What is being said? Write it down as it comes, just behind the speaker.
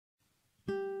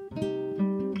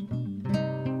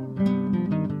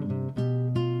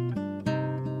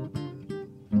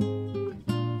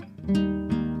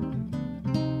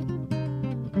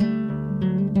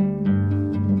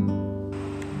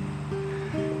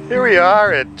Here we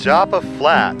are at Joppa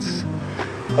Flats,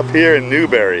 up here in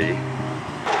Newbury.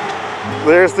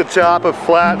 There's the Joppa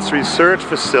Flats Research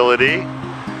Facility.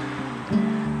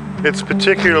 It's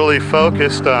particularly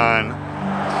focused on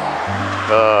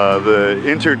the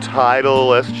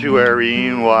intertidal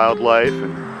estuarine wildlife.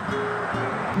 And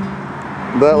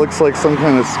that looks like some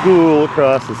kind of school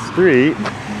across the street.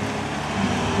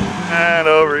 And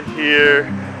over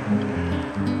here,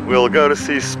 we'll go to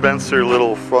see Spencer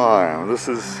Little Farm. This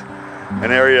is an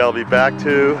area I'll be back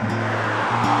to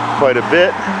quite a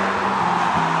bit.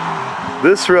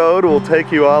 This road will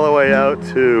take you all the way out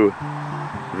to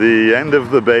the end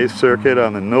of the Bay Circuit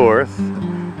on the north,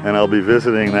 and I'll be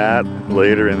visiting that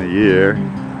later in the year.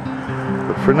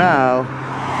 But for now,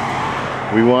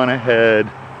 we want to head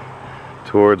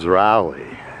towards Rowley.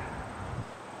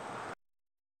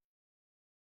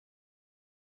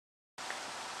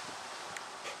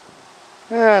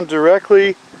 And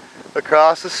directly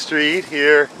across the street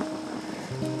here,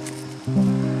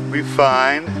 we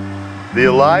find the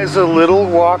Eliza Little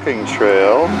Walking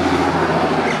Trail.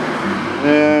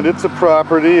 And it's a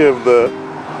property of the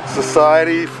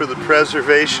Society for the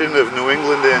Preservation of New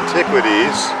England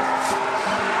Antiquities.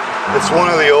 It's one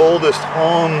of the oldest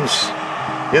homes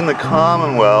in the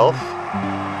Commonwealth.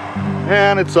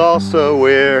 And it's also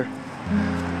where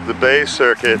the Bay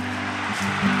Circuit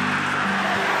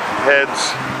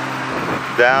heads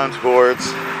down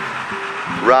towards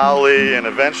Rowley and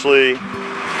eventually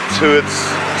to its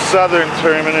southern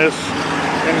terminus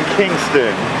in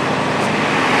Kingston,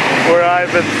 where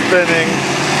I've been spending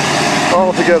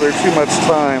altogether too much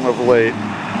time of late.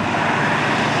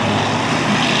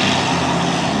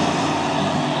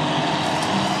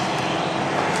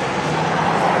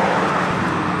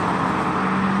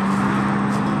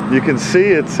 You can see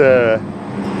it's a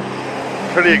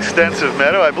pretty extensive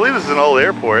meadow. I believe this is an old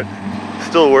airport,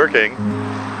 still working.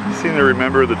 I seem to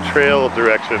remember the trail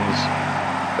directions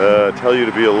tell you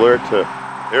to be alert to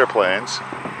airplanes.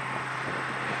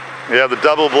 We have the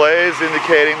double blaze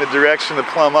indicating the direction of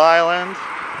Plum Island.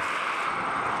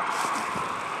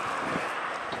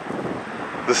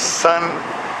 The sun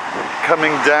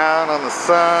coming down on the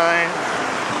sign.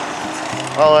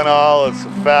 All in all, it's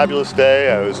a fabulous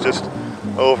day. I was just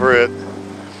over at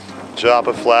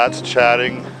Joppa Flats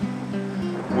chatting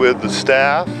with the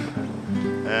staff,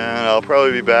 and I'll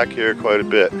probably be back here quite a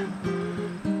bit.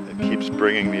 It keeps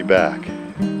bringing me back.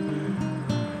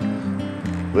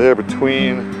 There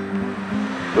between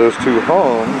those two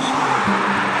homes,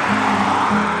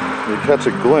 you catch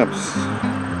a glimpse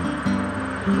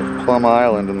of Plum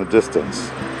Island in the distance.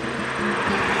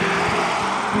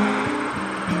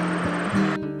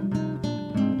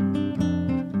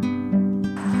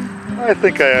 I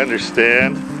think I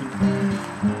understand.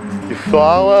 You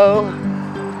follow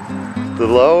the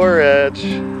lower edge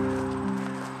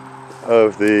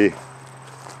of the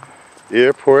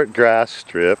airport grass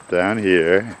strip down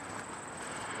here.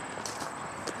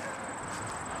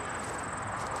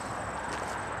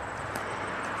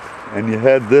 And you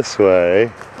head this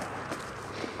way,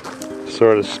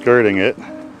 sort of skirting it.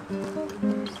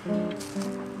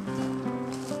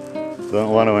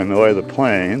 Don't want to annoy the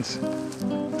planes.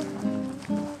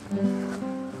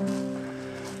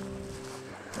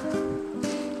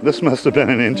 This must have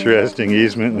been an interesting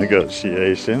easement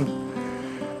negotiation.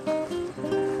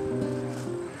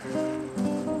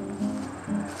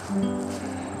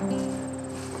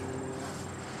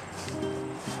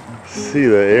 See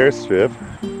the airstrip.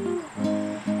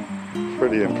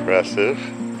 Pretty impressive.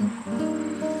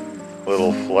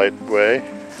 Little flightway.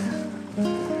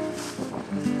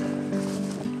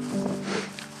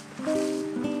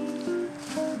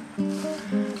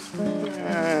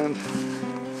 And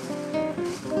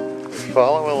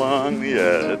follow along the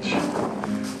edge,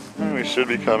 and we should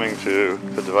be coming to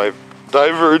the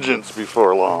divergence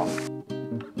before long.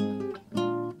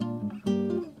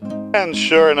 And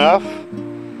sure enough,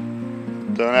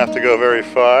 don't have to go very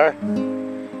far.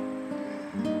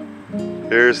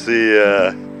 Here's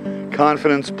the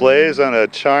Confidence Blaze on a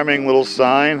charming little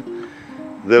sign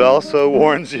that also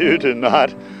warns you to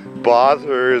not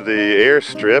bother the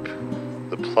airstrip,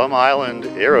 the Plum Island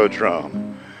Aerodrome,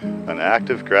 an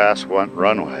active grass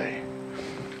runway.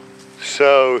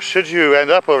 So should you end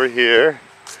up over here,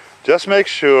 just make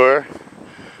sure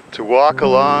to walk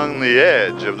along the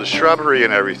edge of the shrubbery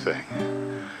and everything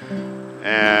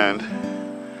and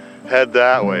head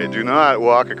that way. Do not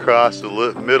walk across the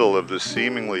middle of this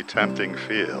seemingly tempting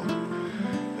field.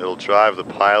 It'll drive the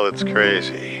pilots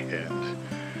crazy, and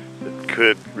it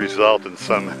could result in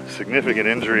some significant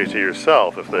injury to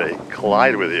yourself if they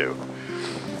collide with you.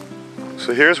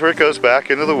 So here's where it goes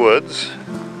back into the woods.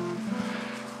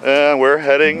 And we're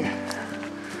heading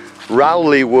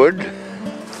Rowley Wood.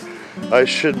 I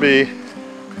should be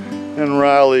in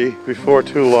Rowley before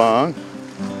too long.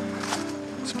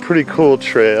 It's a pretty cool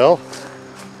trail.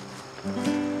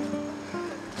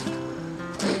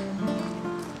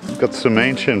 Got some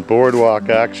ancient boardwalk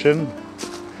action.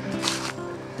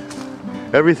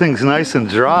 Everything's nice and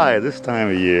dry this time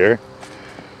of year.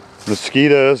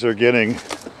 Mosquitoes are getting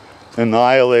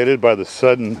annihilated by the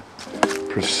sudden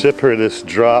precipitous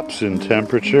drops in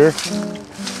temperature.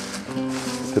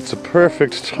 It's a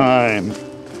perfect time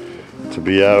to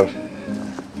be out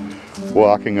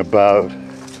walking about,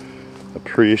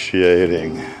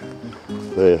 appreciating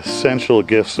the essential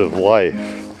gifts of life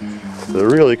that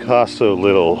really cost so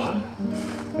little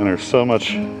and are so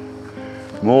much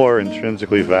more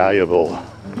intrinsically valuable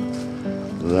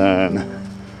than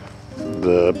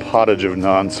the pottage of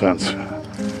nonsense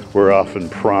we're often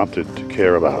prompted to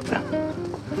care about.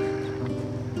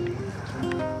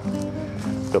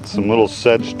 Got some little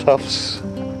sedge tufts,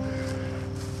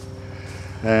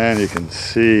 and you can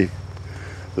see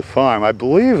the farm. I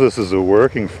believe this is a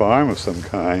working farm of some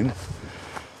kind,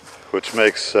 which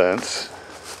makes sense.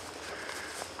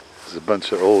 There's a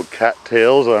bunch of old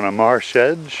cattails on a marsh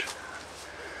edge.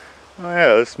 Oh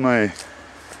yeah, this might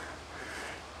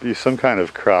be some kind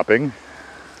of cropping.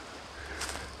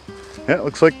 Yeah, it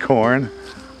looks like corn.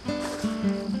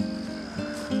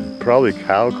 Probably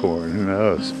cow corn, who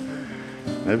knows?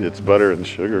 Maybe it's butter and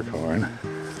sugar corn.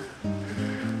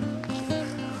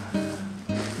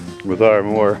 With our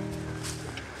more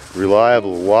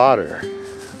reliable water,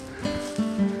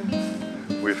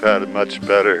 we've had a much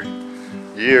better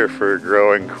year for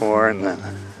growing corn than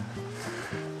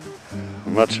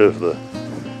much of the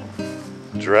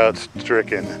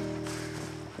drought-stricken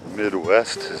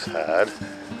Midwest has had.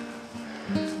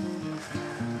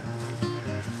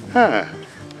 Huh.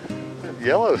 That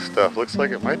yellow stuff looks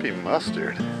like it might be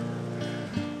mustard.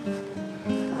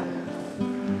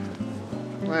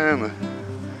 And the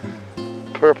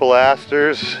purple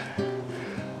asters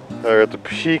are at the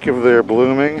peak of their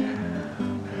blooming.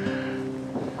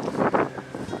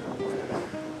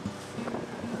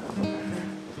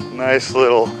 Nice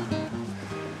little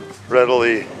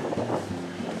readily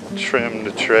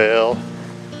trimmed trail.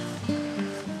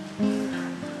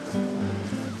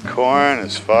 Corn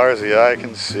as far as the eye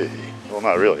can see. Well,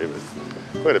 not really, but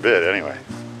quite a bit anyway.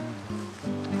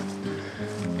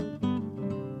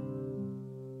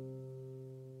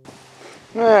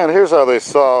 And here's how they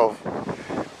solve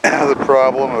the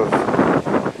problem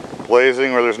of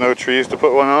blazing where there's no trees to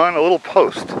put one on. A little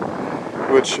post,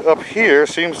 which up here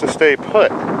seems to stay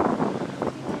put.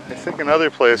 I think in other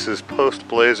places, post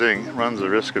blazing runs the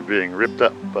risk of being ripped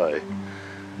up by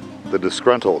the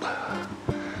disgruntled.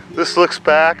 This looks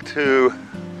back to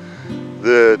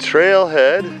the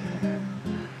trailhead,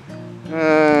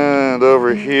 and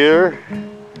over here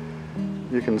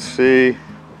you can see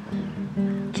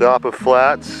Joppa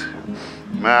Flats,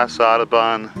 Mass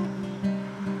Audubon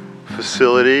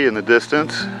facility in the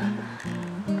distance.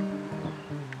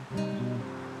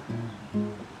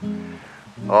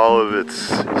 All of its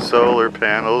solar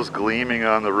panels gleaming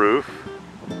on the roof.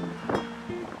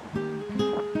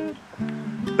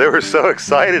 They were so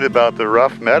excited about the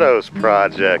Rough Meadows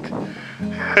project.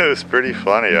 It was pretty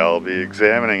funny. I'll be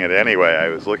examining it anyway. I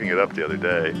was looking it up the other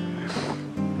day.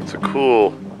 It's a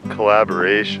cool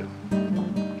collaboration.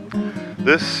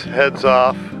 This heads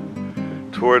off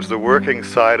towards the working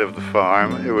side of the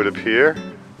farm, it would appear.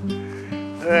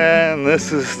 And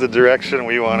this is the direction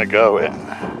we want to go in.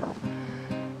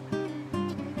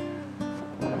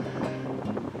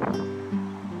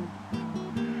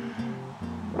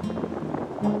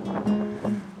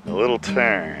 A little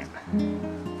turn,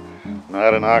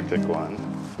 not an Arctic one.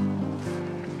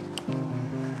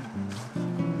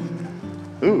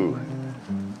 Ooh,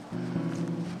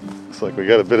 looks like we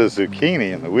got a bit of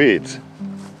zucchini in the weeds.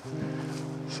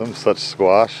 Some such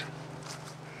squash.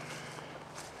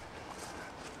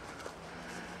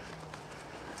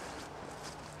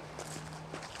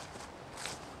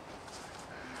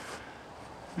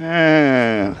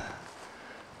 And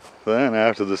then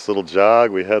after this little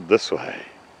jog, we head this way.